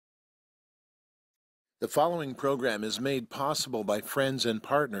The following program is made possible by friends and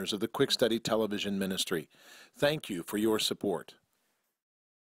partners of the Quick Study Television Ministry. Thank you for your support.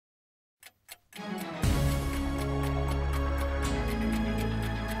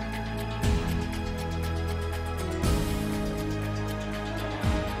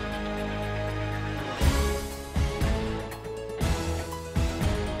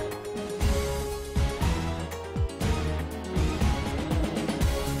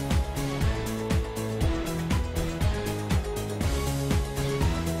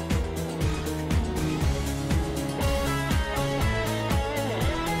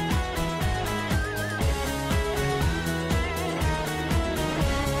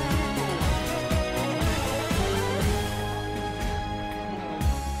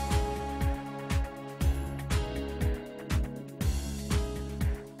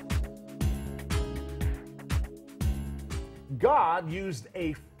 God used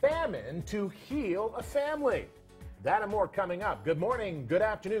a famine to heal a family. That and more coming up. Good morning, good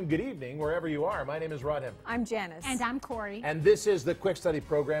afternoon, good evening, wherever you are. My name is Hembree. I'm Janice. And I'm Corie. And this is the Quick Study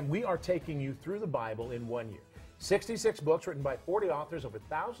program. We are taking you through the Bible in 1 year. 66 books written by 40 authors over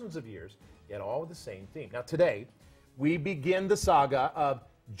thousands of years, yet all with the same theme. Now today, we begin the saga of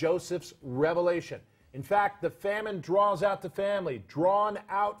Joseph's revelation. In fact, the famine draws out the family, drawn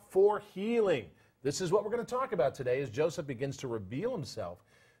out for healing. This is what we're going to talk about today as Joseph begins to reveal himself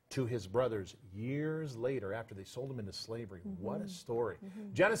to his brothers years later after they sold him into slavery. What a story.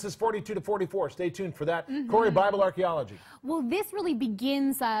 Genesis 42 to 44. Stay tuned for that. Corie, Bible archaeology. Well, this really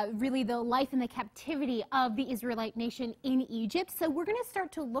begins really the life and the captivity of the Israelite nation in Egypt. So we're going to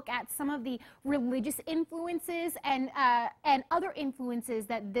start to look at some of the religious influences and other influences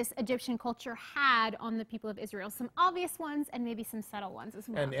that this Egyptian culture had on the people of Israel. Some obvious ones and maybe some subtle ones as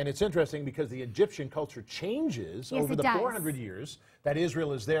well. And it's interesting because the Egyptian culture changes over the 400 years that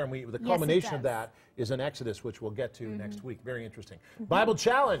Israel is there. And the culmination of that is an Exodus, which we'll get to next week. Very interesting. Bible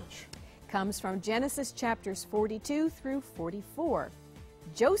challenge comes from Genesis chapters 42 through 44.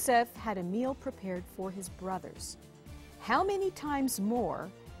 Joseph had a meal prepared for his brothers. How many times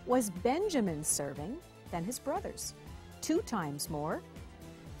more was Benjamin serving than his brothers? 2 times more,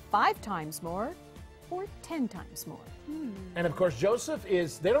 5 times more, or 10 times more? And of course, Joseph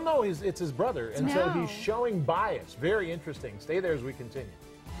is, they don't know it's his brother, and so he's showing bias. Very interesting. Stay there as we continue.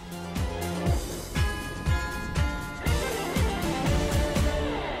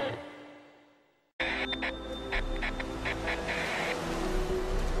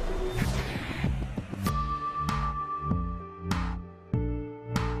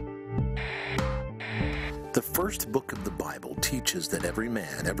 The first book of the Bible teaches that every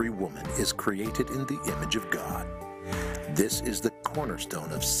man, every woman is created in the image of God. This is the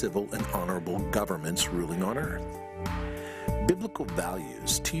cornerstone of civil and honorable governments ruling on earth. Biblical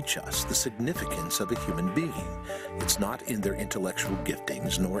values teach us the significance of a human being. It's not in their intellectual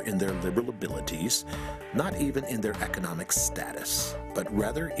giftings, nor in their liberal abilities, not even in their economic status, but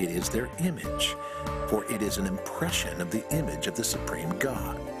rather it is their image, for it is an impression of the image of the supreme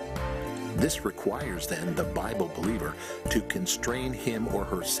God. This requires, then, the Bible believer to constrain him or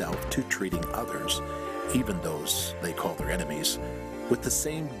herself to treating others, even those they call their enemies, with the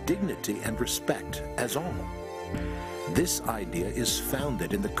same dignity and respect as all. This idea is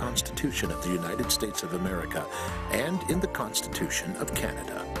founded in the Constitution of the United States of America and in the Constitution of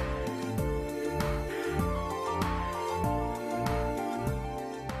Canada.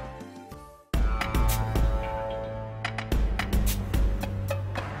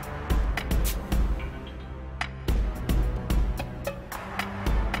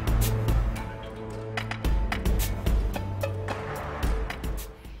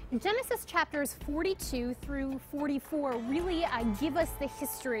 Genesis chapters 42 through 44 really give us the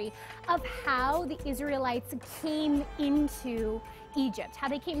history of how the Israelites came into Egypt, how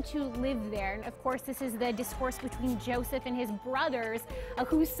they came to live there. And of course, this is the discourse between Joseph and his brothers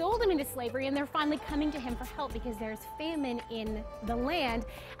who sold him into slavery, and they're finally coming to him for help because there's famine in the land,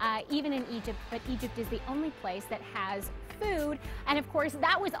 even in Egypt, but Egypt is the only place that has food. And of course,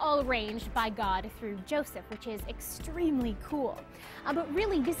 that was all arranged by God through Joseph, which is extremely cool. But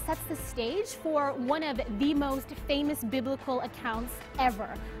really, this sets the stage for one of the most famous biblical accounts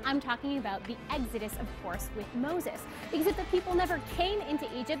ever. I'm talking about the Exodus, of course, with Moses. Because if the people never came into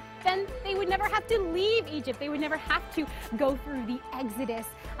Egypt, then they would never have to leave Egypt. They would never have to go through the Exodus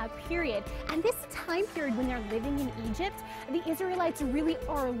period. And this time period when they're living in Egypt, the Israelites really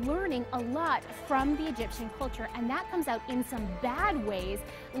are learning a lot from the Egyptian culture, and that comes out in some bad ways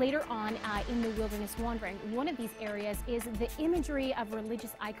later on in the wilderness wandering. One of these areas is the imagery of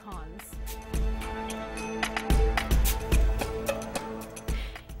religious icons.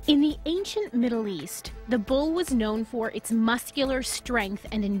 In the ancient Middle East, the bull was known for its muscular strength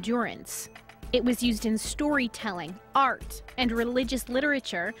and endurance. It was used in storytelling, art, and religious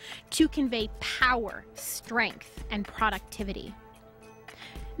literature to convey power, strength, and productivity.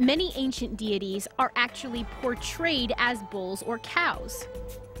 Many ancient deities are actually portrayed as bulls or cows.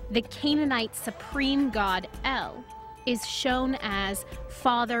 The Canaanite supreme god El is shown as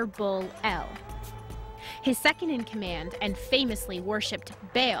Father Bull El. His second in command and famously worshipped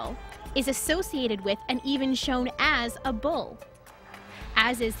Baal is associated with and even shown as a bull,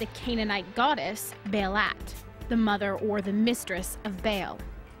 as is the Canaanite goddess Baalat, the mother or the mistress of Baal.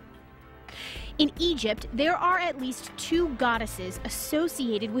 In Egypt, there are at least two goddesses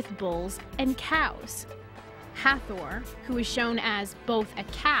associated with bulls and cows. Hathor, who is shown as both a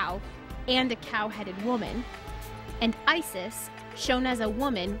cow and a cow-headed woman, and Isis, shown as a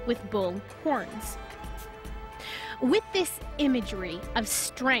woman with bull horns. With this imagery of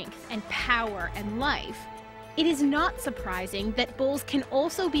strength and power and life, it is not surprising that bulls can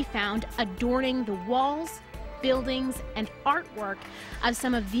also be found adorning the walls, buildings, and artwork of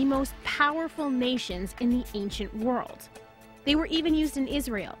some of the most powerful nations in the ancient world. They were even used in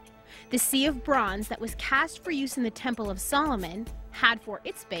Israel. The sea of bronze that was cast for use in the Temple of Solomon had for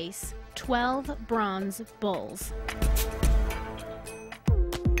its base 12 bronze bulls.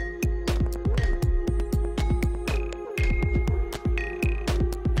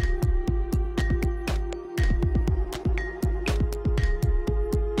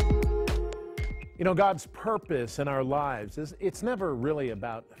 You know, God's purpose in our lives it's never really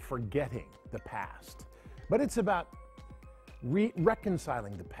about forgetting the past, but it's about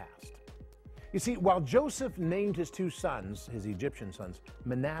reconciling the past. You see, while Joseph named his two sons, his Egyptian sons,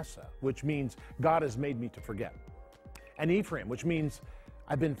 Manasseh, which means God has made me to forget, and Ephraim, which means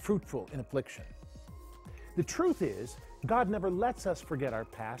I've been fruitful in affliction. The truth is, God never lets us forget our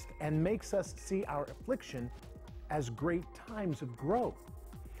past and makes us see our affliction as great times of growth.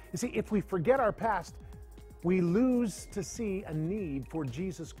 You see, if we forget our past, we lose to see a need for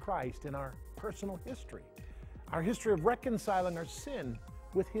Jesus Christ in our personal history, our history of reconciling our sin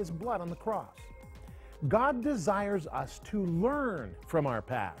with His blood on the cross. God desires us to learn from our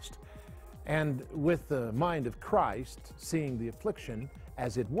past, and with the mind of Christ, seeing the affliction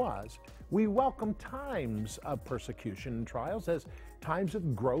as it was, we welcome times of persecution and trials as times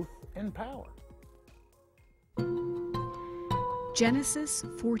of growth and power. Genesis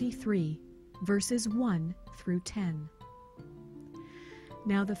 43, verses 1 through 10.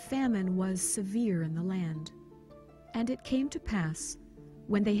 Now the famine was severe in the land. And it came to pass,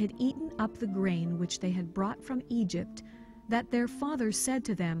 when they had eaten up the grain which they had brought from Egypt, that their father said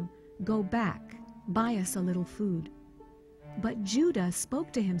to them, Go back, buy us a little food. But Judah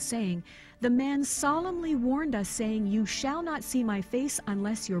spoke to him, saying, The man solemnly warned us, saying, You shall not see my face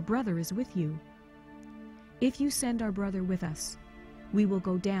unless your brother is with you. If you send our brother with us, we will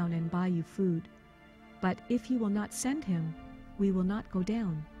go down and buy you food. But if you will not send him, we will not go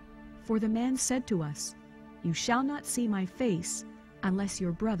down. For the man said to us, You shall not see my face unless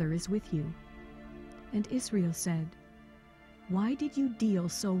your brother is with you. And Israel said, Why did you deal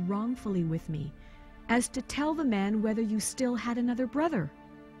so wrongfully with me, as to tell the man whether you still had another brother?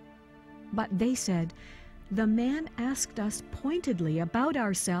 But they said, The man asked us pointedly about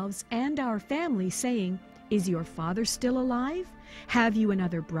ourselves and our family, saying, Is your father still alive? Have you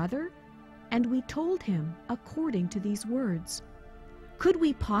another brother? And we told him according to these words. Could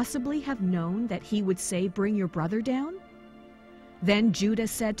we possibly have known that he would say, Bring your brother down? Then Judah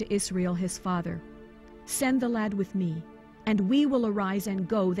said to Israel his father, Send the lad with me, and we will arise and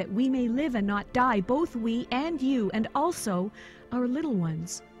go, that we may live and not die, both we and you, and also our little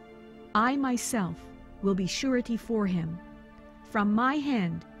ones. I myself will be surety for him. From my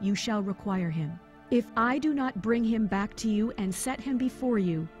hand you shall require him. If I do not bring him back to you and set him before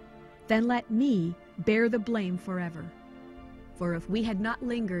you, then let me bear the blame forever. For if we had not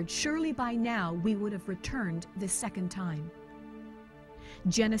lingered, surely by now we would have returned the second time.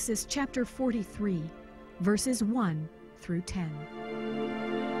 Genesis chapter 43, verses 1 through 10.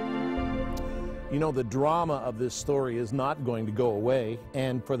 You know, the drama of this story is not going to go away,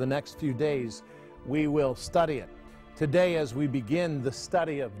 and for the next few days, we will study it. Today, as we begin the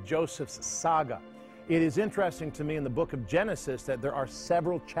study of Joseph's saga, it is interesting to me in the book of Genesis that there are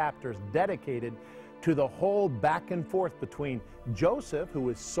several chapters dedicated to the whole back and forth between Joseph, who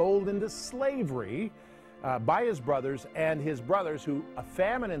was sold into slavery by his brothers, and his brothers, who a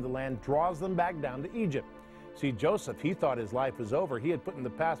famine in the land draws them back down to Egypt. See, Joseph, he thought his life was over. He had put in the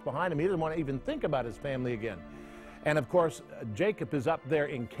past behind him. He didn't want to even think about his family again. And of course, Jacob is up there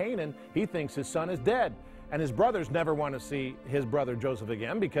in Canaan. He thinks his son is dead. And his brothers never want to see his brother Joseph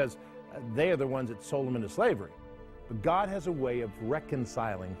again because they are the ones that sold him into slavery. But God has a way of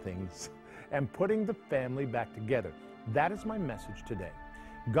reconciling things and putting the family back together. That is my message today.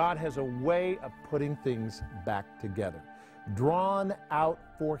 God has a way of putting things back together, drawn out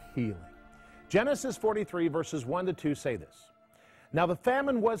for healing. Genesis 43 verses 1 to 2 say this. Now the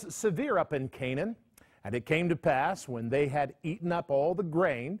famine was severe up in Canaan, and it came to pass when they had eaten up all the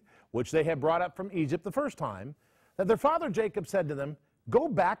grain which they had brought up from Egypt the first time, that their father Jacob said to them, "Go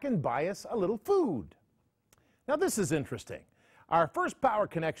back and buy us a little food." Now this is interesting. Our first power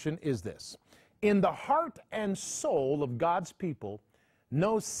connection is this. In the heart and soul of God's people,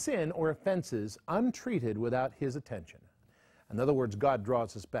 no sin or offenses untreated without his attention. In other words, God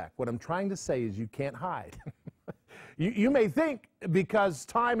draws us back. What I'm trying to say is you can't hide. You may think, because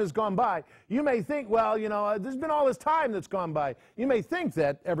time has gone by, you may think, well, you know, there's been all this time that's gone by. You may think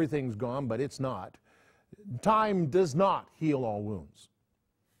that everything's gone, but it's not. Time does not heal all wounds.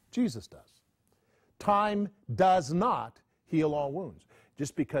 Jesus does. Time does not heal all wounds.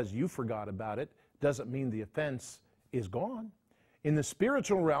 Just because you forgot about it doesn't mean the offense is gone. In the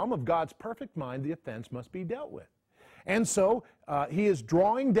spiritual realm of God's perfect mind, the offense must be dealt with. And so he is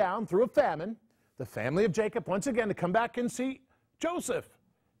drawing down through a famine the family of Jacob once again to come back and see Joseph.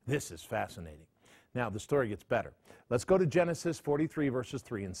 This is fascinating. Now the story gets better. Let's go to Genesis 43 verses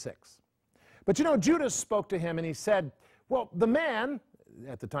 3 and 6. But you know, Judah spoke to him and he said, well, the man,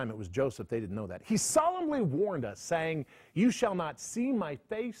 at the time it was Joseph, they didn't know that, he solemnly warned us, saying, "You shall not see my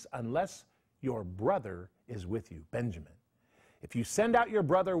face unless your brother is with you," Benjamin. "If you send out your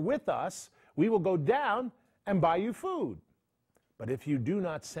brother with us, we will go down and buy you food. But if you do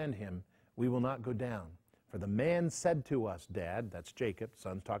not send him, we will not go down. For the man said to us," Dad, that's Jacob,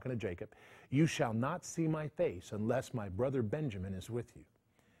 son's talking to Jacob, "You shall not see my face unless my brother Benjamin is with you."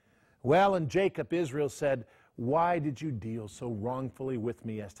 Well, and Jacob, Israel said, "Why did you deal so wrongfully with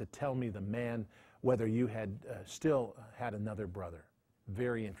me as to tell me the man whether you had still had another brother?"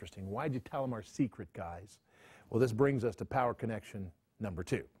 Very interesting. Why'd you tell him our secret, guys? Well, this brings us to power connection number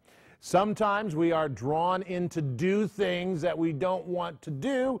 2. Sometimes we are drawn in to do things that we don't want to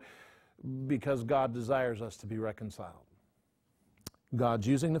do because God desires us to be reconciled. God's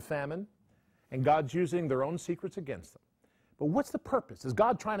using the famine, and God's using their own secrets against them. But what's the purpose? Is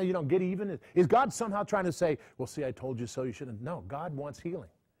God trying to, get even? Is God somehow trying to say, well, see, I told you so, you shouldn't? No, God wants healing.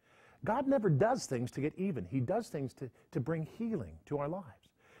 God never does things to get even. He does things to bring healing to our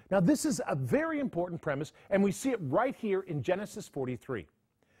lives. Now, this is a very important premise, and we see it right here in Genesis 43.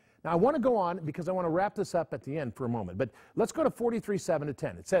 Now, I want to go on because I want to wrap this up at the end for a moment. But let's go to 43, 7 to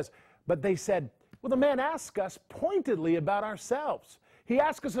 10. It says, "But they said, well, the man asked us pointedly about ourselves. He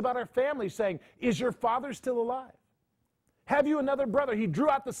asked us about our family, saying, 'Is your father still alive? Have you another brother?' He drew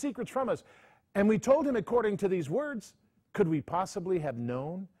out the secrets from us. And we told him according to these words. Could we possibly have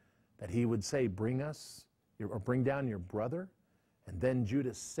known that he would say, 'Bring down your brother'? And then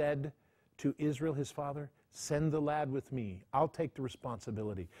Judah said to Israel his father, 'Send the lad with me. I'll take the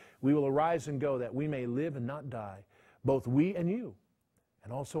responsibility. We will arise and go, that we may live and not die, both we and you,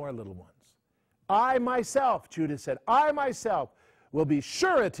 and also our little ones. I myself,'" Judah said, "I myself will be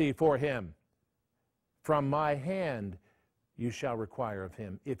surety for him. From my hand you shall require of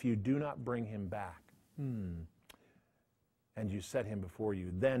him, if you do not bring him back. And you set him before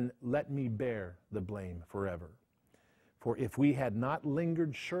you. Then let me bear the blame forever. For if we had not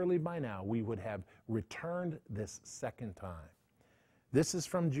lingered, surely by now we would have returned this second time." This is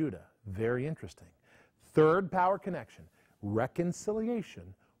from Judah. Very interesting. Third power connection.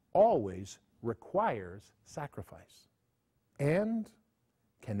 Reconciliation always requires sacrifice and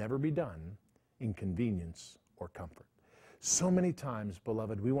can never be done in convenience or comfort. So many times,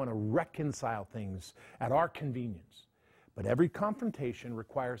 beloved, we want to reconcile things at our convenience. But every confrontation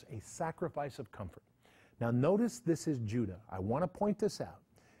requires a sacrifice of comfort. Now notice this is Judah. I want to point this out.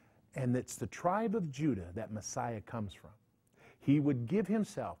 And it's the tribe of Judah that Messiah comes from. He would give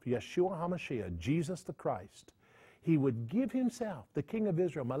himself, Yeshua HaMashiach, Jesus the Christ. He would give himself, the King of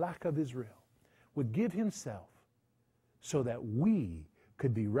Israel, Malach of Israel, would give himself so that we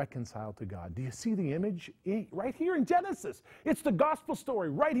could be reconciled to God. Do you see the image? Right here in Genesis. It's the gospel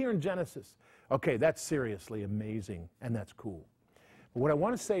story right here in Genesis. Okay, that's seriously amazing, and that's cool. But what I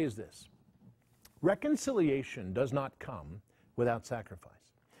want to say is this. Reconciliation does not come without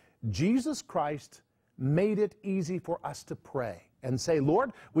sacrifice. Jesus Christ made it easy for us to pray and say,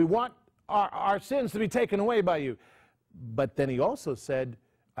 "Lord, we want our sins to be taken away by you." But then he also said,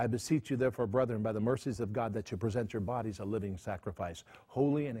 "I beseech you therefore, brethren, by the mercies of God, that you present your bodies a living sacrifice,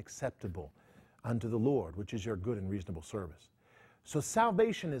 holy and acceptable unto the Lord, which is your good and reasonable service." So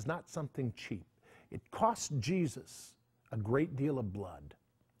salvation is not something cheap. It cost Jesus a great deal of blood,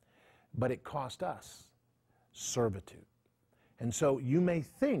 but it cost us servitude. And so you may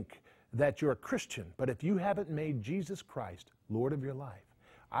think that you're a Christian, but if you haven't made Jesus Christ Lord of your life,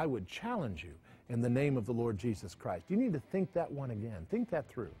 I would challenge you in the name of the Lord Jesus Christ. You need to think that one again. Think that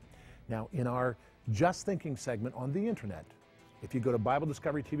through. Now, in our Just Thinking segment on the internet, if you go to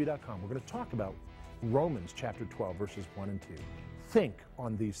BibleDiscoveryTV.com, we're going to talk about Romans chapter 12, verses 1 and 2. Think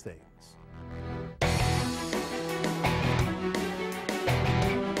on these things.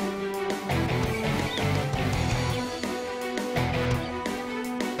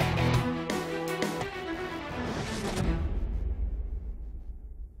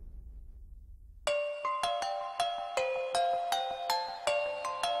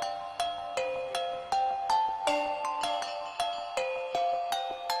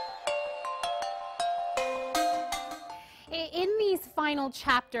 In these final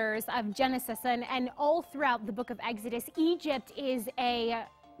chapters of Genesis and all throughout the book of Exodus, Egypt is a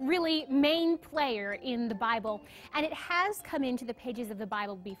really main player in the Bible, and it has come into the pages of the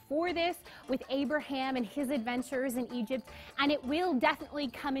Bible before this with Abraham and his adventures in Egypt, and it will definitely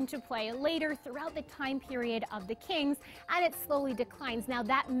come into play later throughout the time period of the kings, and it slowly declines. Now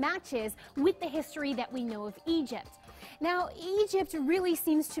that matches with the history that we know of Egypt. Now, Egypt really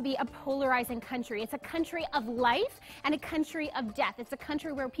seems to be a polarizing country. It's a country of life and a country of death. It's a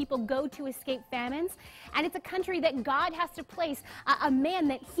country where people go to escape famines, and it's a country that God has to place a man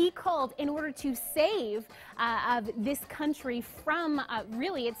that he called in order to save this country from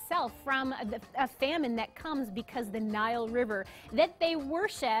really itself, from a famine that comes because the Nile River that they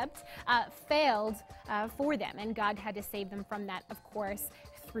worshipped failed for them, and God had to save them from that, of course,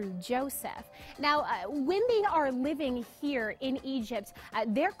 through Joseph. Now, when they are living here in Egypt,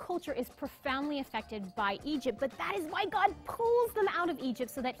 their culture is profoundly affected by Egypt, but that is why God pulls them out of Egypt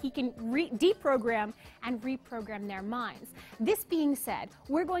so that he can deprogram and reprogram their minds. This being said,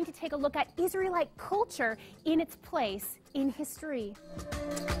 we're going to take a look at Israelite culture in its place in history.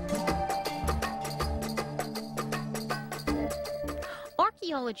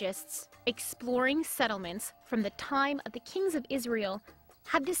 Archaeologists exploring settlements from the time of the kings of Israel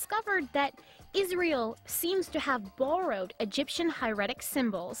have discovered that Israel seems to have borrowed Egyptian hieratic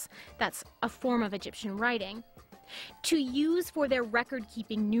symbols, that's a form of Egyptian writing, to use for their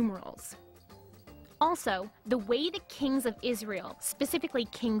record-keeping numerals. Also, the way the kings of Israel, specifically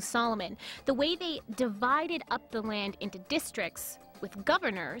King Solomon, the way they divided up the land into districts with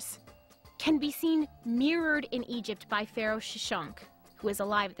governors, can be seen mirrored in Egypt by Pharaoh Shishonk, who is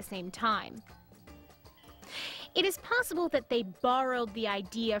alive at the same time. It is possible that they borrowed the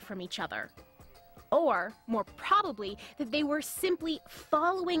idea from each other, or, more probably, that they were simply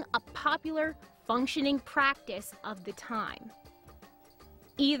following a popular, functioning practice of the time.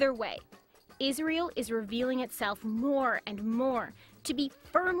 Either way, Israel is revealing itself more and more to be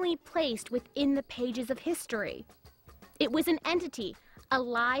firmly placed within the pages of history. It was an entity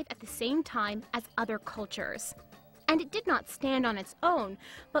alive at the same time as other cultures, and it did not stand on its own,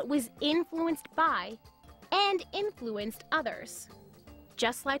 but was influenced by and influenced others,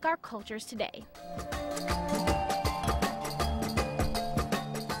 just like our cultures today.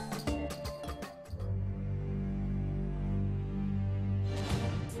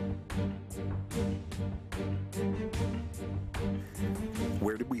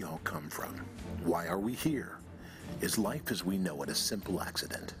 Where did we all come from? Why are we here? Is life as we know it a simple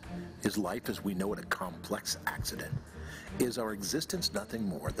accident? Is life as we know it a complex accident? Is our existence nothing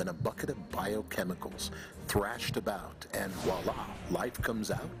more than a bucket of biochemicals thrashed about and voila, life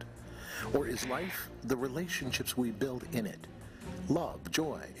comes out? Or is life the relationships we build in it? Love,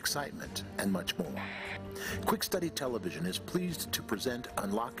 joy, excitement, and much more. Quick Study Television is pleased to present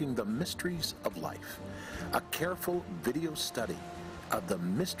Unlocking the Mysteries of Life, a careful video study of the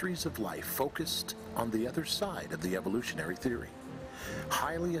mysteries of life focused on the other side of the evolutionary theory.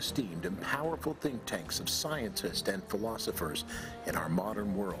 Highly esteemed and powerful think tanks of scientists and philosophers in our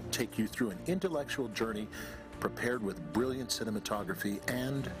modern world take you through an intellectual journey prepared with brilliant cinematography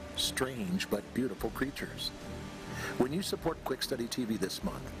and strange but beautiful creatures. When you support Quick Study TV this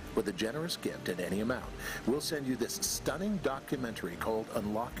month with a generous gift at any amount, we'll send you this stunning documentary called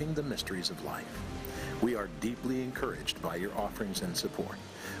Unlocking the Mysteries of Life. We are deeply encouraged by your offerings and support.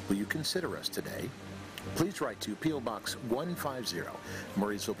 Will you consider us today? Please write to P.O. Box 150,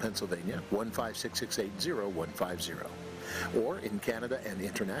 Murraysville, Pennsylvania, 156680150. Or in Canada and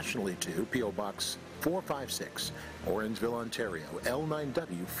internationally to P.O. Box 456, Orangeville, Ontario,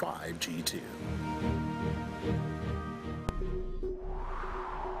 L9W5G2.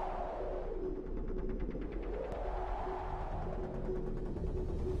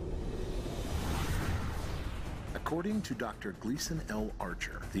 According to Dr. Gleason L.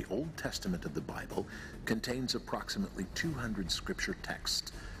 Archer, the Old Testament of the Bible contains approximately 200 scripture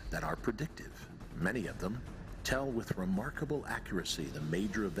texts that are predictive. Many of them tell with remarkable accuracy the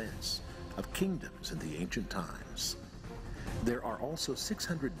major events of kingdoms in the ancient times. There are also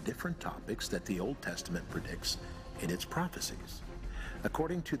 600 different topics that the Old Testament predicts in its prophecies.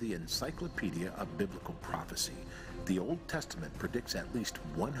 According to the Encyclopedia of Biblical Prophecy, the Old Testament predicts at least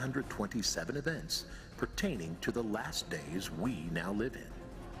 127 events pertaining to the last days we now live in.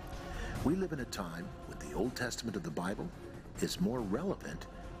 We live in a time when the Old Testament of the Bible is more relevant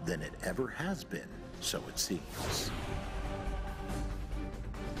than it ever has been, so it seems.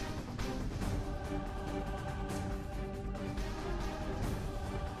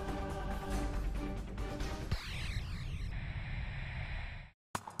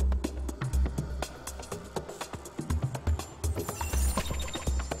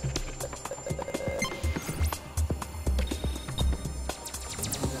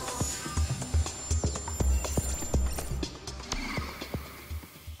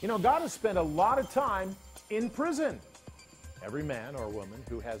 You know, God has spent a lot of time in prison. Every man or woman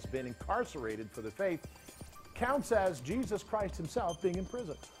who has been incarcerated for the faith counts as Jesus Christ himself being in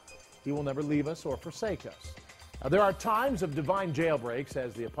prison. He will never leave us or forsake us. Now, there are times of divine jailbreaks,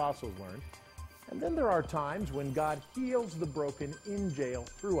 as the apostles learned, and then there are times when God heals the broken in jail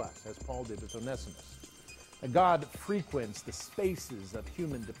through us, as Paul did with Onesimus. Now, God frequents the spaces of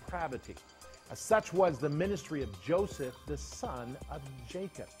human depravity. Such was the ministry of Joseph, the son of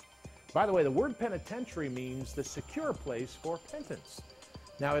Jacob. By the way, the word penitentiary means the secure place for penance.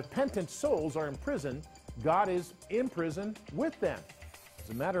 Now, if penitent souls are in prison, God is in prison with them. As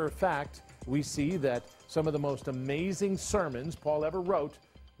a matter of fact, we see that some of the most amazing sermons Paul ever wrote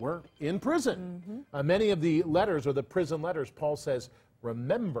were in prison. Many of the letters, or the prison letters, Paul says,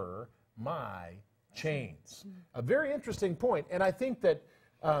 "Remember my chains." A very interesting point, and I think that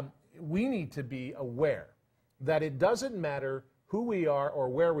we need to be aware that it doesn't matter who we are or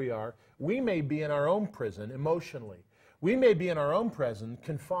where we are. We may be in our own prison emotionally. We may be in our own prison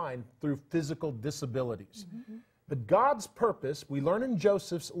confined through physical disabilities. But God's purpose, we learn in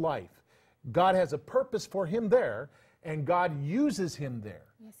Joseph's life, God has a purpose for him there, and God uses him there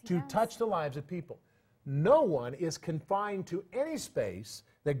to touch the lives of people. No one is confined to any space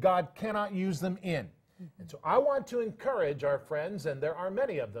that God cannot use them in. And so I want to encourage our friends, and there are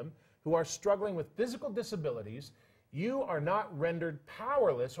many of them, who are struggling with physical disabilities. You are not rendered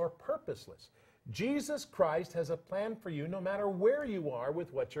powerless or purposeless. Jesus Christ has a plan for you no matter where you are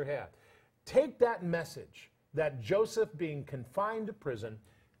with what you have. Take that message, that Joseph being confined to prison,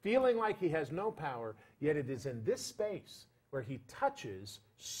 feeling like he has no power, yet it is in this space where he touches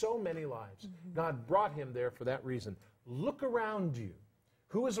so many lives. God brought him there for that reason. Look around you.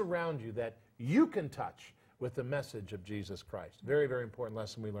 Who is around you that you can touch with the message of Jesus Christ? Very, very important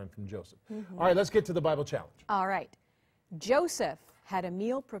lesson we learned from Joseph. All right, let's get to the Bible challenge. All right. Joseph had a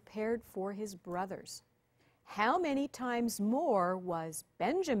meal prepared for his brothers. How many times more was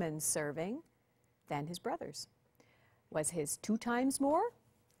Benjamin serving than his brothers? Was his 2 times more,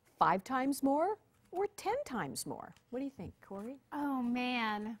 5 times more, or 10 times more? What do you think, Corie? Oh,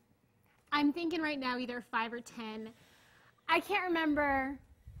 man. I'm thinking right now either 5 or 10. I can't remember,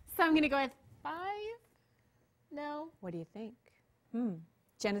 so I'm going to go with 5. No. What do you think?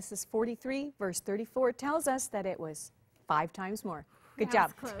 Genesis 43, verse 34 tells us that it was 5 times more. Good That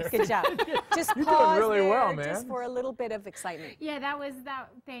job. was close. Good job. Just You're pause doing really there well, man. just for a little bit of excitement. Yeah, that was that.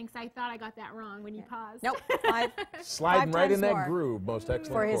 Thanks. I thought I got that wrong when you paused. Nope, 5. Sliding right in times that more. groove. Most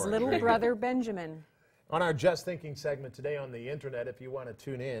excellent. For his Corie. little Very good. brother Benjamin. On our Just Thinking segment today on the internet, if you want to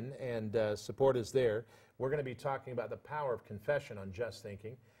tune in and support us there, we're going to be talking about the power of confession on Just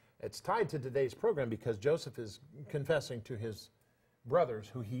Thinking. It's tied to today's program because Joseph is confessing to his brothers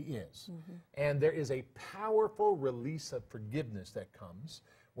who he is. And there is a powerful release of forgiveness that comes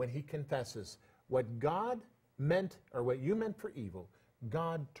when he confesses what God meant, or what you meant for evil,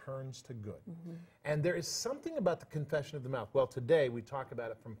 God turns to good. And there is something about the confession of the mouth. Well, today we talk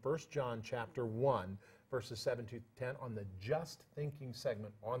about it from 1 John chapter 1, verses 7 to 10 on the Just Thinking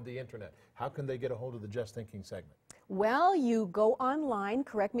segment on the internet. How can they get a hold of the Just Thinking segment? Well, you go online,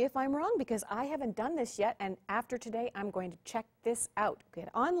 correct me if I'm wrong, because I haven't done this yet, and after today I'm going to check this out. Get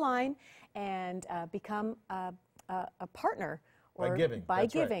online and become a partner. Or By giving. By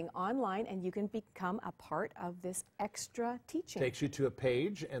That's right. giving online, and you can become a part of this extra teaching. Takes you to a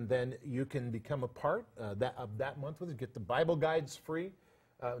page, and then you can become a part of that month with it. Get the Bible guides free.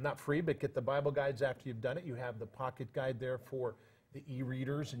 Not free, but get the Bible guides after you've done it. You have the pocket guide there for the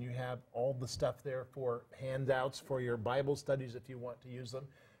e-readers, and you have all the stuff there for handouts for your Bible studies if you want to use them.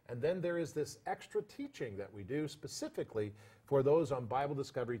 And then there is this extra teaching that we do specifically for those on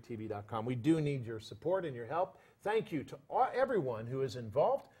BibleDiscoveryTV.com. We do need your support and your help. Thank you to everyone who is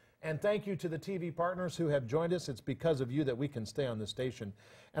involved, and thank you to the TV partners who have joined us. It's because of you that we can stay on the station.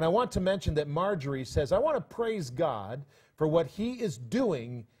 And I want to mention that Marjorie says, I want to praise God for what He is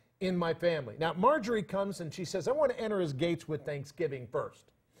doing in my family. Now, Marjorie comes and she says, I want to enter His gates with thanksgiving first.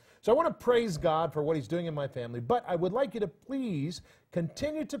 So I want to praise God for what He's doing in my family, but I would like you to please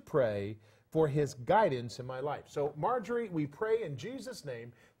continue to pray for His guidance in my life. So Marjorie, we pray in Jesus'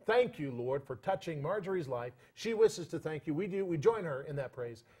 name. Thank you, Lord, for touching Marjorie's life. She wishes to thank you. We do. We join her in that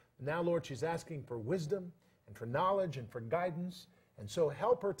praise. Now, Lord, she's asking for wisdom and for knowledge and for guidance. And so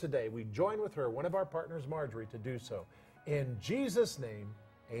help her today. We join with her, one of our partners, Marjorie, to do so. In Jesus' name,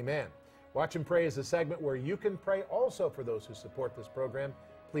 amen. Watch and Pray is a segment where you can pray also for those who support this program.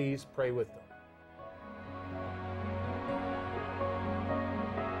 Please pray with them.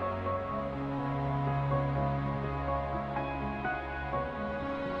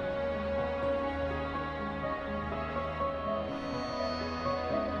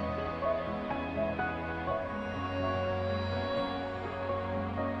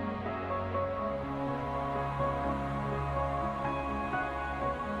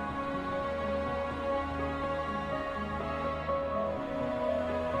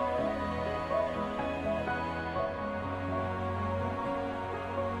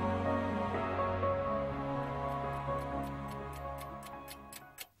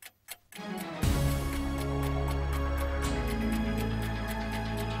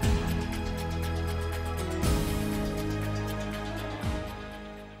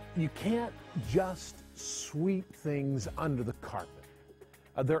 You can't just sweep things under the carpet.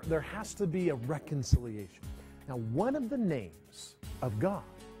 There has to be a reconciliation. Now, one of the names of God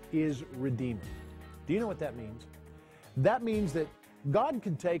is Redeemer. Do you know what that means? That means that God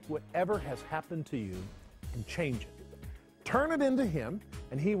can take whatever has happened to you and change it. Turn it into Him,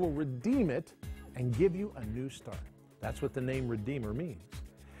 and He will redeem it and give you a new start. That's what the name Redeemer means.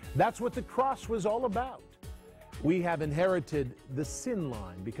 That's what the cross was all about. We have inherited the sin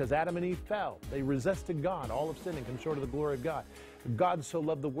line because Adam and Eve fell. They resisted God. All of sin and come short of the glory of God. God so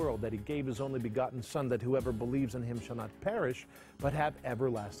loved the world that He gave His only begotten Son, that whoever believes in Him shall not perish, but have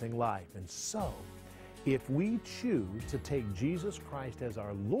everlasting life. And so, if we choose to take Jesus Christ as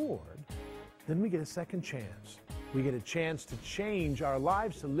our Lord, then we get a second chance. We get a chance to change our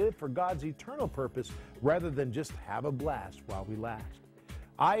lives to live for God's eternal purpose rather than just have a blast while we last.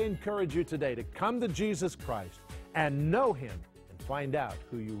 I encourage you today to come to Jesus Christ and know Him and find out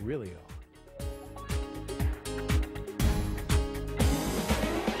who you really are.